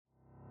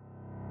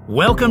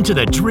Welcome to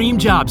the Dream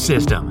Job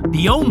System,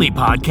 the only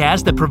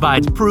podcast that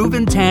provides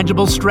proven,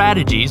 tangible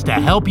strategies to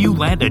help you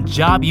land a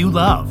job you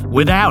love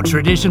without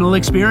traditional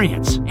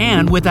experience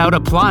and without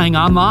applying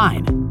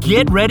online.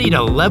 Get ready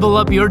to level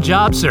up your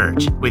job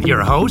search with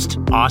your host,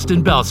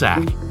 Austin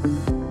Belsack.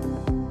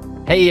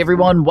 Hey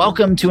everyone,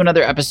 welcome to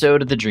another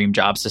episode of the Dream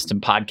Job System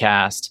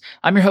podcast.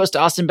 I'm your host,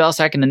 Austin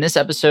Belsack, and in this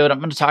episode, I'm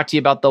going to talk to you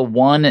about the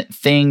one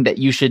thing that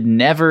you should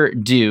never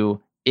do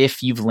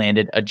if you've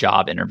landed a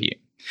job interview.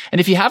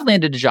 And if you have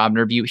landed a job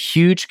interview,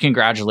 huge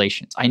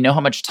congratulations. I know how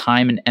much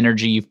time and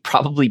energy you've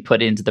probably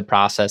put into the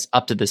process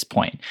up to this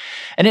point.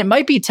 And it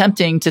might be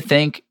tempting to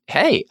think,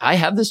 hey, I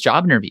have this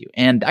job interview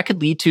and that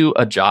could lead to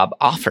a job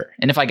offer.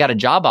 And if I got a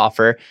job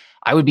offer,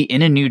 I would be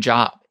in a new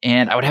job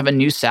and I would have a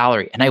new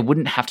salary and I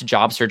wouldn't have to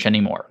job search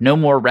anymore. No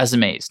more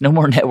resumes, no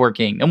more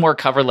networking, no more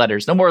cover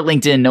letters, no more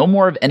LinkedIn, no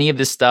more of any of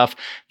this stuff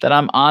that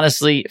I'm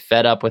honestly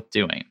fed up with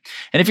doing.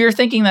 And if you're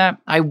thinking that,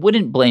 I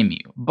wouldn't blame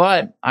you,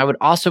 but I would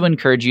also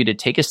encourage you to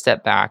take a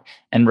step back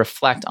and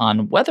reflect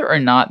on whether or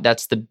not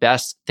that's the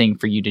best thing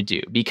for you to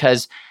do,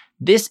 because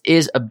this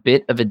is a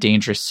bit of a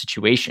dangerous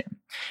situation.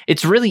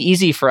 It's really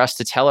easy for us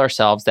to tell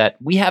ourselves that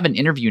we have an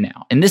interview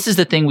now, and this is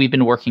the thing we've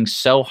been working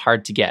so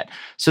hard to get.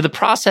 So the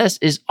process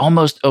is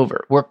almost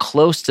over. We're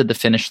close to the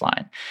finish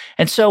line.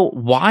 And so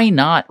why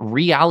not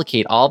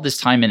reallocate all this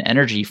time and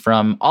energy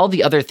from all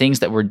the other things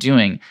that we're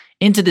doing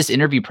into this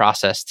interview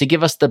process to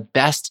give us the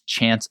best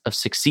chance of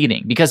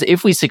succeeding? Because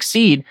if we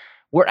succeed,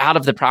 we're out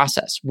of the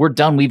process. We're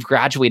done. We've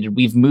graduated.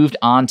 We've moved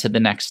on to the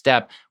next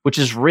step, which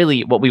is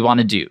really what we want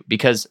to do,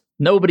 because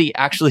nobody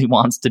actually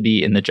wants to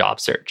be in the job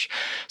search.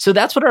 So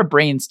that's what our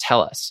brains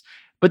tell us.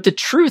 But the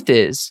truth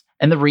is,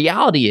 and the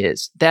reality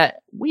is,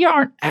 that we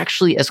aren't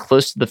actually as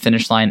close to the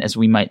finish line as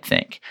we might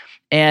think.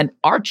 And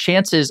our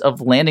chances of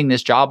landing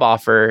this job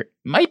offer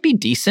might be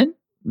decent.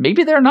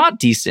 Maybe they're not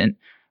decent,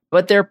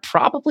 but they're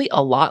probably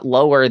a lot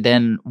lower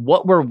than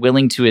what we're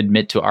willing to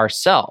admit to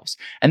ourselves.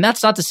 And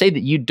that's not to say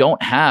that you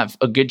don't have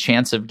a good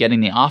chance of getting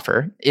the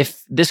offer.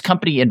 If this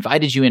company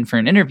invited you in for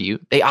an interview,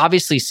 they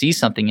obviously see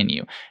something in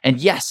you. And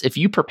yes, if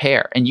you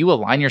prepare and you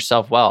align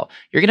yourself well,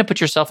 you're going to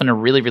put yourself in a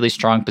really, really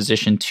strong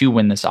position to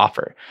win this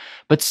offer.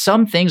 But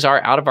some things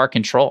are out of our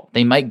control.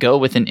 They might go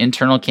with an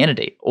internal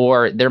candidate,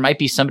 or there might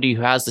be somebody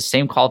who has the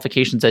same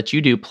qualifications that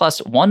you do, plus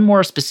one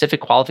more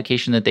specific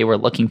qualification that they were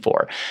looking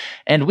for.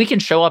 And we can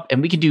show up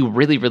and we can do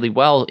really, really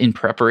well in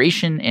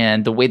preparation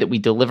and the way that we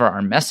deliver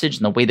our message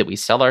and the way that we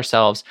sell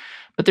ourselves,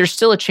 but there's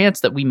still a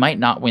chance that we might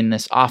not win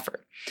this offer.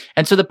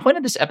 And so the point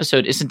of this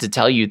episode isn't to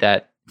tell you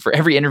that for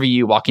every interview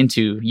you walk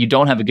into, you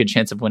don't have a good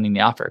chance of winning the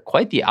offer.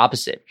 Quite the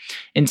opposite.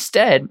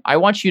 Instead, I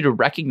want you to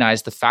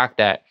recognize the fact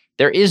that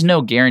there is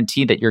no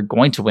guarantee that you're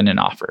going to win an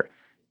offer.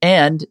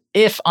 And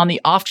if on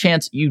the off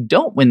chance you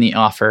don't win the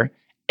offer,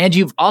 and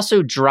you've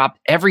also dropped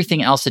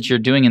everything else that you're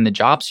doing in the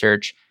job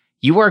search,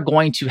 you are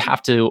going to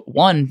have to,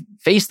 one,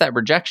 face that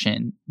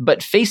rejection,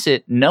 but face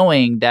it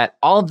knowing that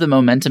all of the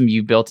momentum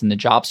you built in the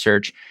job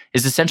search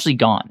is essentially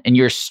gone and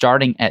you're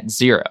starting at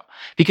zero.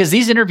 Because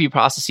these interview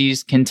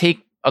processes can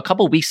take a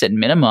couple weeks at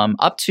minimum,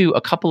 up to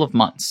a couple of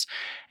months.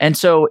 And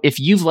so if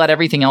you've let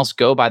everything else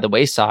go by the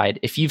wayside,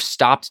 if you've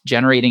stopped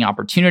generating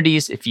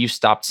opportunities, if you've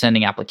stopped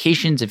sending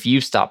applications, if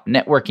you've stopped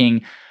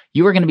networking,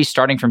 you are going to be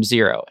starting from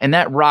zero. And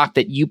that rock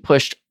that you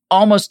pushed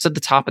almost to the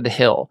top of the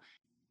hill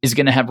is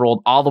going to have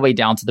rolled all the way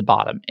down to the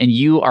bottom, and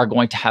you are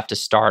going to have to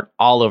start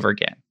all over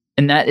again.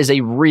 And that is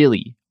a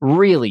really,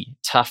 really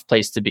tough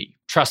place to be.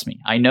 Trust me,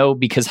 I know,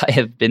 because I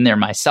have been there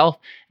myself,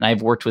 and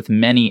I've worked with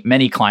many,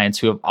 many clients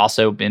who have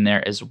also been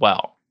there as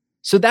well.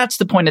 So that's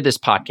the point of this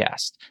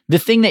podcast. The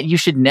thing that you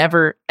should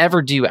never,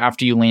 ever do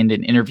after you land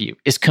an interview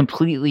is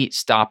completely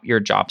stop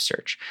your job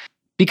search.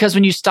 Because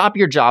when you stop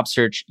your job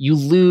search, you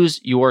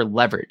lose your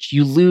leverage,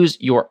 you lose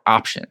your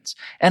options.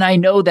 And I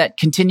know that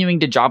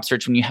continuing to job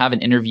search when you have an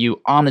interview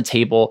on the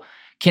table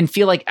can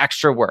feel like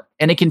extra work,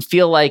 and it can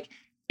feel like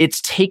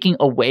it's taking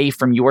away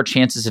from your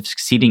chances of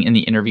succeeding in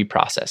the interview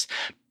process.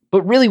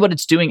 But really what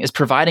it's doing is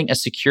providing a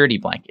security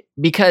blanket,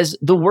 because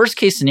the worst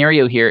case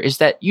scenario here is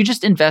that you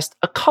just invest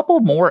a couple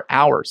more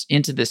hours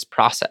into this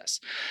process.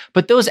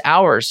 But those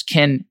hours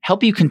can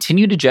help you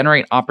continue to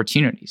generate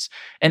opportunities,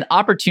 and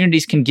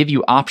opportunities can give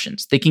you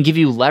options. They can give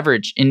you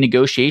leverage in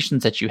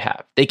negotiations that you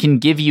have. They can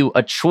give you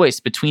a choice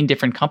between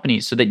different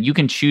companies so that you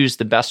can choose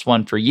the best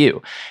one for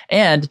you.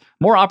 And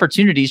more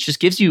opportunities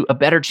just gives you a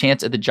better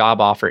chance at the job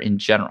offer in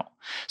general.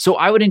 So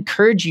I would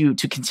encourage you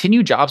to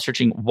continue job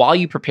searching while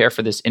you prepare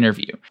for this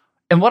interview.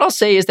 And what I'll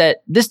say is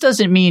that this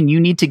doesn't mean you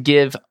need to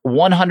give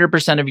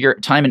 100% of your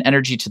time and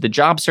energy to the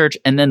job search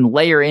and then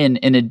layer in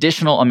an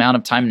additional amount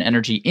of time and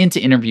energy into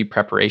interview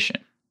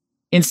preparation.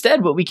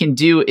 Instead, what we can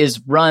do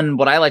is run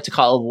what I like to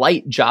call a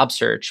light job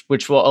search,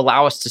 which will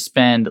allow us to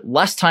spend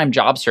less time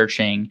job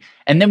searching,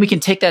 and then we can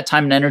take that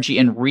time and energy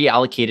and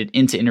reallocate it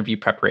into interview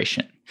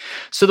preparation.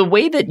 So the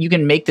way that you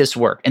can make this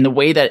work and the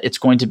way that it's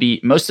going to be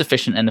most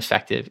efficient and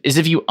effective is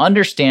if you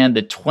understand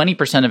the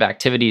 20% of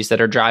activities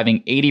that are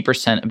driving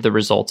 80% of the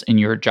results in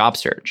your job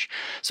search.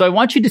 So I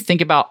want you to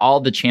think about all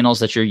the channels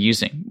that you're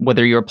using,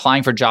 whether you're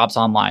applying for jobs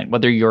online,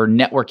 whether you're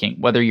networking,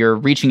 whether you're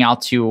reaching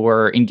out to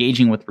or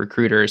engaging with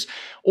recruiters,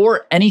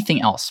 or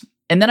anything else.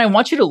 And then I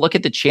want you to look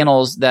at the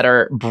channels that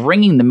are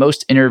bringing the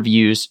most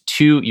interviews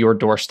to your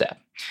doorstep.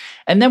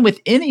 And then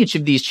within each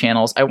of these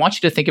channels, I want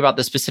you to think about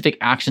the specific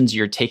actions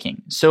you're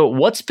taking. So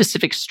what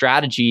specific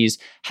strategies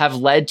have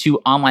led to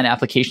online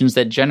applications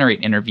that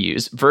generate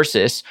interviews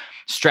versus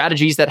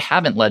strategies that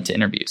haven't led to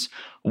interviews?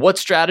 What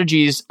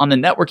strategies on the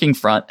networking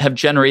front have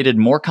generated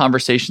more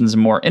conversations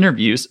and more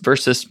interviews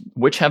versus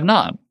which have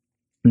not?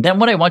 And then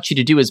what I want you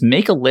to do is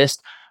make a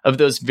list of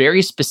those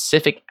very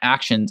specific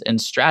actions and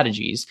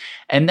strategies.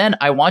 And then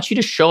I want you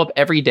to show up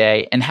every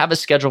day and have a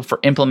schedule for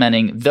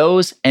implementing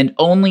those and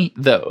only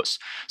those.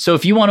 So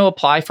if you want to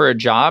apply for a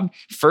job,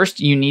 first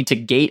you need to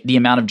gate the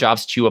amount of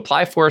jobs that you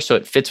apply for so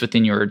it fits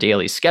within your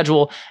daily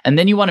schedule. And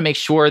then you want to make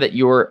sure that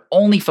you're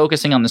only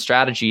focusing on the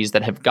strategies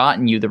that have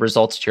gotten you the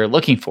results that you're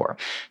looking for.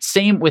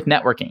 Same with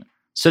networking.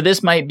 So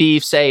this might be,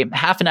 say,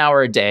 half an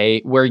hour a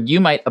day where you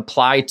might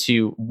apply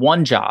to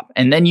one job,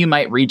 and then you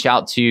might reach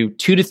out to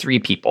 2 to 3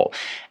 people.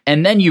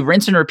 And then you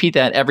rinse and repeat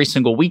that every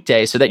single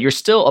weekday so that you're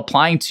still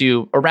applying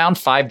to around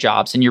 5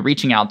 jobs and you're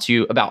reaching out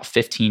to about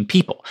 15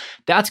 people.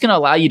 That's going to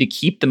allow you to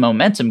keep the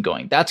momentum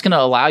going. That's going to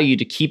allow you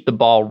to keep the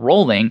ball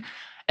rolling.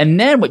 And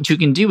then what you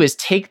can do is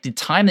take the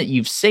time that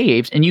you've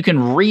saved and you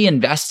can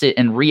reinvest it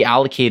and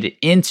reallocate it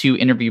into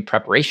interview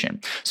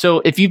preparation. So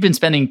if you've been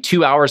spending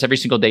 2 hours every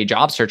single day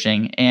job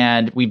searching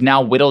and we've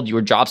now whittled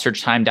your job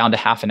search time down to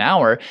half an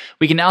hour,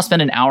 we can now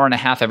spend an hour and a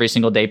half every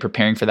single day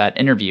preparing for that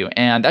interview.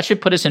 And that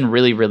should put us in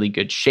really, really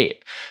good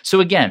shape.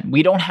 So again,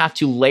 we don't have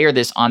to layer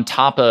this on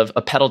top of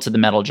a pedal to the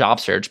metal job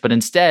search, but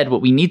instead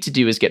what we need to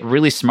do is get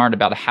really smart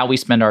about how we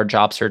spend our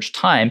job search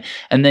time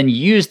and then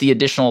use the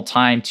additional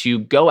time to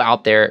go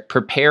out there,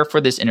 prepare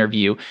for this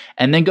interview,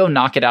 and then go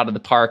knock it out of the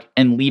park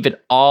and leave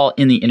it all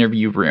in the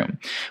interview room.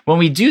 When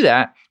we do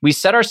that, we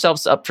set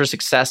ourselves up for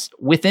success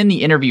within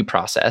the interview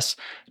process,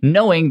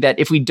 knowing that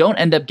if we don't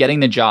end up getting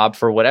the job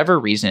for whatever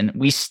reason,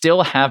 we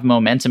still have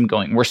momentum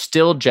going. We're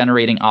still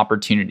generating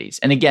opportunities.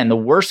 And again, the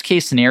worst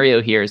case scenario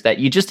here is that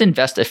you just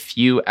invest a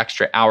few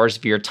extra hours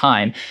of your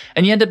time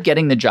and you end up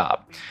getting the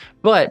job.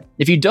 But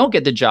if you don't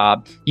get the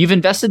job, you've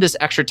invested this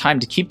extra time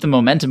to keep the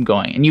momentum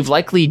going, and you've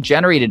likely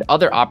generated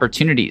other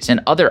opportunities and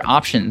other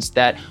options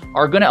that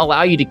are going to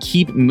allow you to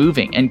keep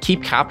moving and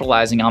keep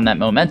capitalizing on that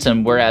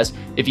momentum. Whereas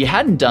if you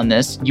hadn't done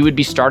this, you would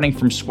be starting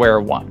from square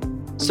one.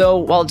 So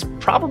while it's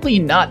probably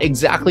not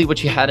exactly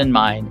what you had in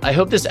mind, I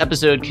hope this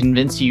episode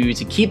convinced you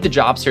to keep the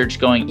job search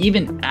going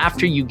even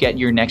after you get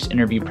your next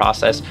interview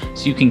process,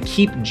 so you can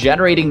keep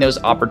generating those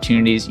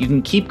opportunities, you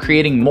can keep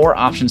creating more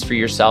options for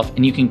yourself,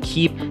 and you can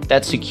keep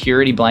that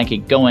security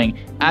blanket going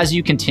as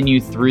you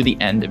continue through the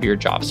end of your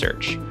job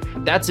search.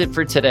 That's it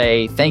for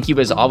today. Thank you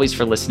as always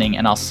for listening,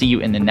 and I'll see you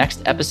in the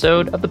next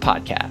episode of the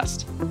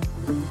podcast.